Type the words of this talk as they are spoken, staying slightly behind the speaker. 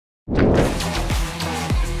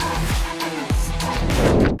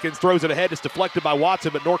Aikens throws it ahead. It's deflected by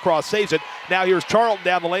Watson, but Norcross saves it. Now here's Charlton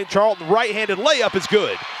down the lane. Charlton right-handed layup is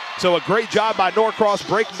good. So a great job by Norcross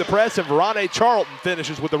breaking the press, and Verone Charlton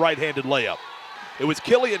finishes with the right-handed layup. It was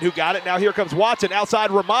Killian who got it. Now here comes Watson outside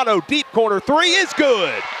Romano. Deep corner three is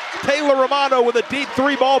good. Taylor Romano with a deep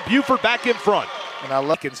three ball. Buford back in front. And I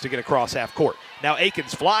love Aikens to get across half court. Now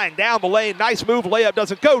Aikens flying down the lane. Nice move. Layup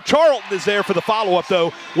doesn't go. Charlton is there for the follow-up,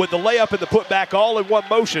 though, with the layup and the putback all in one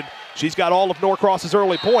motion. She's got all of Norcross's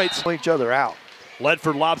early points. Each other out.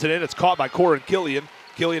 Ledford lobs it in. It's caught by Corin Killian.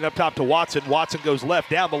 Killian up top to Watson. Watson goes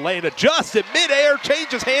left down the lane. Adjusts in midair.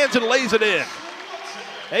 Changes hands and lays it in.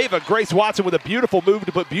 Ava Grace Watson with a beautiful move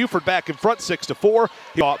to put Buford back in front, 6-4.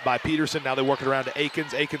 Caught by Peterson. Now they work it around to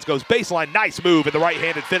Aikens. Aikens goes baseline. Nice move in the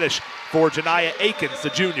right-handed finish for Janiah Aikens, the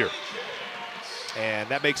junior. And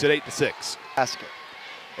that makes it 8-6. Basket.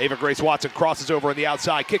 Ava Grace Watson crosses over on the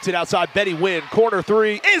outside, kicks it outside. Betty Wynn, corner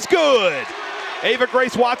three is good. Ava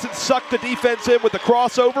Grace Watson sucked the defense in with the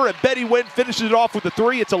crossover, and Betty Wynn finishes it off with the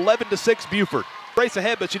three. It's 11-6 Buford. Race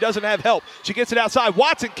ahead, but she doesn't have help. She gets it outside.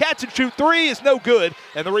 Watson catch and shoot three is no good,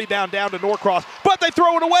 and the rebound down to Norcross. But they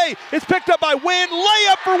throw it away. It's picked up by Wynn.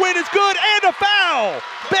 Layup for Wynn is good, and a foul.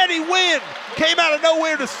 Betty Wynn came out of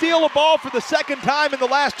nowhere to steal a ball for the second time in the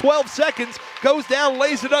last 12 seconds. Goes down,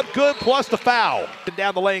 lays it up good, plus the foul. And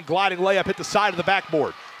down the lane, gliding layup hit the side of the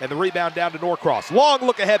backboard. And the rebound down to Norcross. Long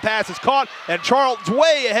look-ahead pass is caught, and Charlton's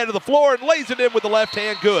way ahead of the floor and lays it in with the left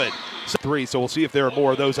hand good. Three, so we'll see if there are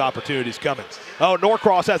more of those opportunities coming. Oh,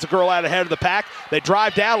 Norcross has a girl out ahead of the pack. They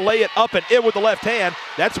drive down, lay it up and in with the left hand.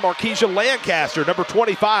 That's Markeisha Lancaster, number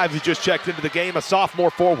 25, who just checked into the game, a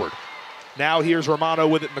sophomore forward. Now here's Romano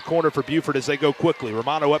with it in the corner for Buford as they go quickly.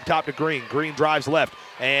 Romano up top to Green. Green drives left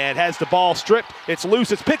and has the ball stripped. It's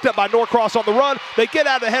loose. It's picked up by Norcross on the run. They get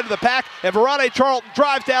out ahead of the pack, and Verone Charlton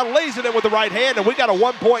drives down, lays it in with the right hand, and we got a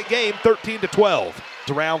one-point game, 13-12.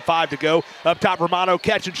 Around 5 to go. Up top, Romano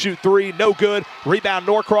catch and shoot three, no good. Rebound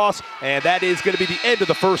Norcross, and that is going to be the end of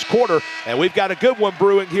the first quarter. And we've got a good one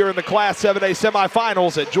brewing here in the Class 7A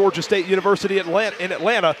semifinals at Georgia State University in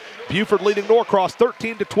Atlanta. Buford leading Norcross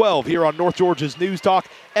 13-12 here on North Georgia's News Talk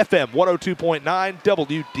FM 102.9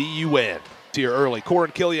 WDUN. Here early,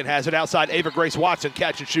 Corin Killian has it outside. Ava Grace Watson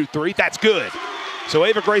catch and shoot three. That's good. So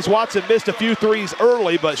Ava Grace Watson missed a few threes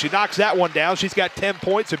early, but she knocks that one down. She's got 10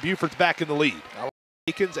 points, and Buford's back in the lead.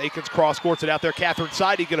 Aikens cross courts it out there. Catherine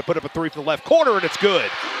Seide going to put up a three from the left corner, and it's good.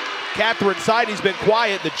 Catherine Seide's been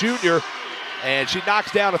quiet, the junior, and she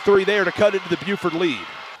knocks down a three there to cut into the Buford lead.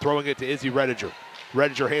 Throwing it to Izzy Rediger.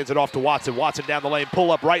 Rediger hands it off to Watson. Watson down the lane,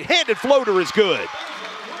 pull up right-handed floater is good.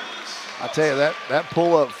 I tell you, that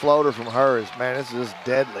pull-up floater from her is, man, this is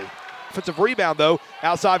deadly. Offensive rebound, though.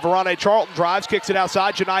 Outside, Verone Charlton drives, kicks it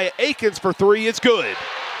outside. Janiah Aikens for three, it's good.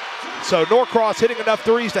 So Norcross hitting enough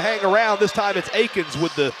threes to hang around. This time it's Aikens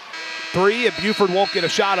with the three, and Buford won't get a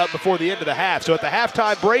shot up before the end of the half. So at the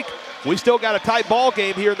halftime break, we still got a tight ball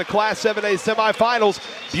game here in the Class 7A semifinals.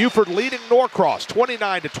 Buford leading Norcross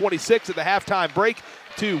 29-26 at the halftime break.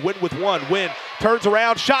 Win with one. Win turns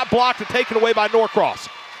around, shot blocked and taken away by Norcross.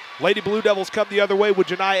 Lady Blue Devils come the other way with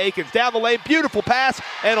Janiah Aikens. Down the lane, beautiful pass,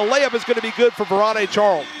 and a layup is going to be good for Verone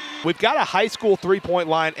Charlton. We've got a high school three-point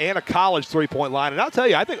line and a college three-point line, and I'll tell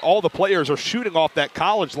you, I think all the players are shooting off that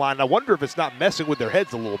college line. I wonder if it's not messing with their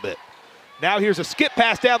heads a little bit. Now here's a skip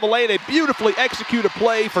pass down the lane, a beautifully executed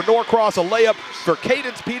play for Norcross, a layup for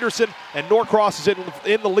Cadence Peterson, and Norcross is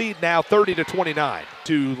in the lead now, 30-29.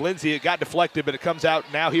 To Lindsay, it got deflected, but it comes out.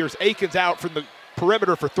 Now here's Aikens out from the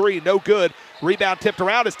perimeter for three, no good. Rebound tipped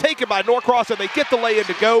around, is taken by Norcross, and they get the lay-in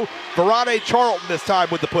to go. Verone Charlton this time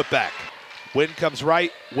with the putback. Wynn comes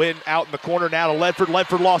right, Wynn out in the corner now to Ledford.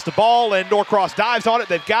 Ledford lost the ball, and Norcross dives on it.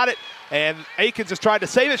 They've got it, and Aikens has tried to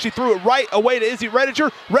save it. She threw it right away to Izzy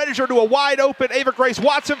Rediger. Rediger to a wide-open Ava Grace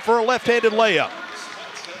Watson for a left-handed layup.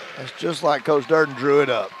 That's just like Coach Durden drew it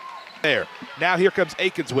up. There. Now here comes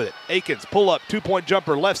Aikens with it. Aikens, pull-up, two-point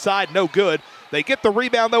jumper, left side, no good. They get the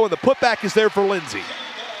rebound, though, and the putback is there for Lindsay.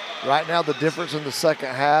 Right now, the difference in the second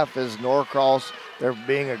half is Norcross, they're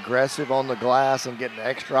being aggressive on the glass and getting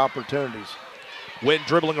extra opportunities. Wynn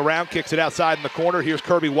dribbling around, kicks it outside in the corner. Here's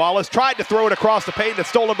Kirby Wallace. Tried to throw it across the paint. It's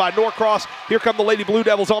stolen by Norcross. Here come the Lady Blue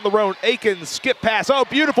Devils on the road. Aikens, skip pass. Oh,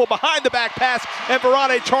 beautiful behind the back pass. And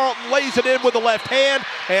Verone Charlton lays it in with the left hand.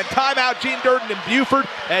 And timeout Gene Durden and Buford,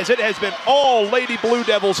 as it has been all Lady Blue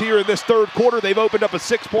Devils here in this third quarter. They've opened up a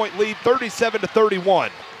 6-point lead,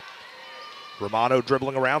 37-31. Romano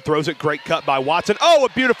dribbling around, throws it. Great cut by Watson. Oh, a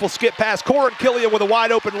beautiful skip pass. Corin Killian with a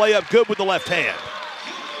wide open layup. Good with the left hand.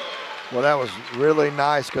 Well, that was really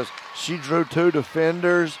nice because she drew two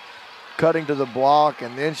defenders, cutting to the block,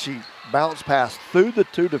 and then she bounced past through the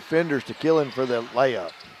two defenders to Killian for the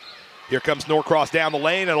layup. Here comes Norcross down the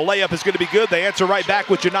lane, and a layup is going to be good. They answer right back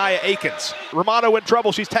with Janiyah Akins. Romano in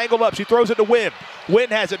trouble. She's tangled up. She throws it to Wynn. Wynn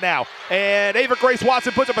has it now. And Ava Grace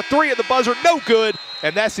Watson puts up a three at the buzzer. No good.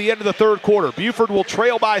 And that's the end of the third quarter. Buford will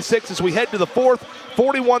trail by 6 as we head to the fourth.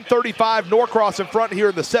 41-35, Norcross in front here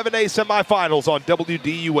in the 7A semifinals on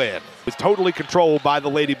WDUN. It's totally controlled by the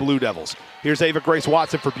Lady Blue Devils. Here's Ava Grace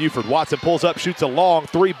Watson for Buford. Watson pulls up, shoots a long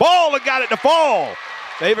three ball, and got it to fall.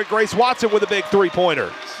 Ava Grace Watson with a big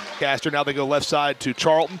three-pointer. Lancaster, now they go left side to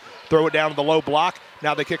Charlton. Throw it down to the low block.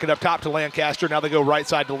 Now they kick it up top to Lancaster. Now they go right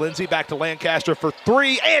side to Lindsay. Back to Lancaster for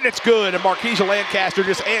three, and it's good. And Marquisha Lancaster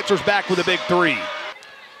just answers back with a big three.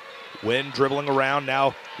 Wynn dribbling around.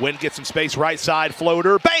 Now Wynn gets some space. Right side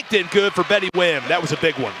floater. Banked in good for Betty Wynn. That was a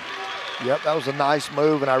big one. Yep, that was a nice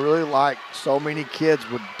move, and I really like so many kids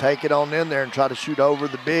would take it on in there and try to shoot over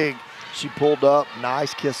the big. She pulled up.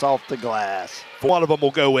 Nice kiss off the glass. One of them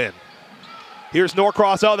will go in. Here's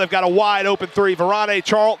Norcross. Oh, they've got a wide open three. Verone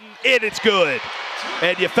Charlton, and it's good.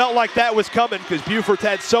 And you felt like that was coming because Buford's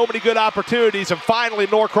had so many good opportunities, and finally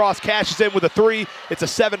Norcross cashes in with a three. It's a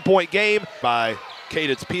 7-point game by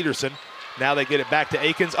Cadence Peterson. Now they get it back to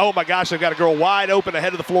Akins. Oh my gosh, they've got a girl wide open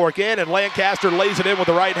ahead of the floor again, and Lancaster lays it in with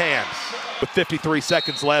the right hand. With 53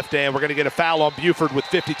 seconds left, and we're going to get a foul on Buford with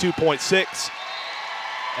 52.6.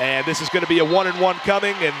 And this is going to be a 1-and-1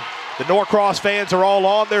 coming, and the Norcross fans are all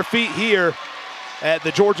on their feet here at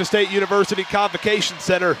the Georgia State University Convocation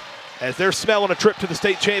Center as they're smelling a trip to the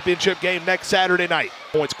state championship game next Saturday night.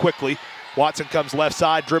 Points quickly. Watson comes left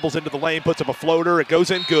side, dribbles into the lane, puts up a floater. It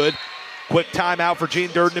goes in good. Quick timeout for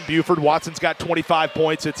Jean Durden and Buford. Watson's got 25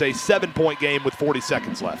 points. It's a 7-point game with 40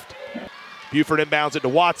 seconds left. Buford inbounds it to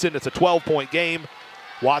Watson. It's a 12-point game.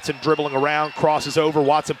 Watson dribbling around, crosses over.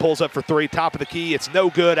 Watson pulls up for three, top of the key. It's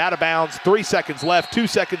no good, out of bounds. 3 seconds left, 2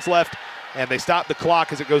 seconds left, and they stop the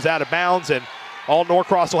clock as it goes out of bounds. And all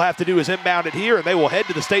Norcross will have to do is inbound it here, and they will head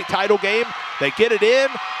to the state title game. They get it in,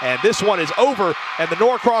 and this one is over, and the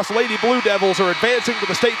Norcross Lady Blue Devils are advancing to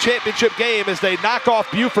the state championship game as they knock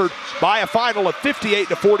off Buford by a final of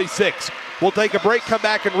 58-46. We'll take a break, come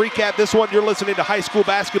back and recap this one. You're listening to high school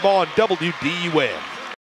basketball on WDUN.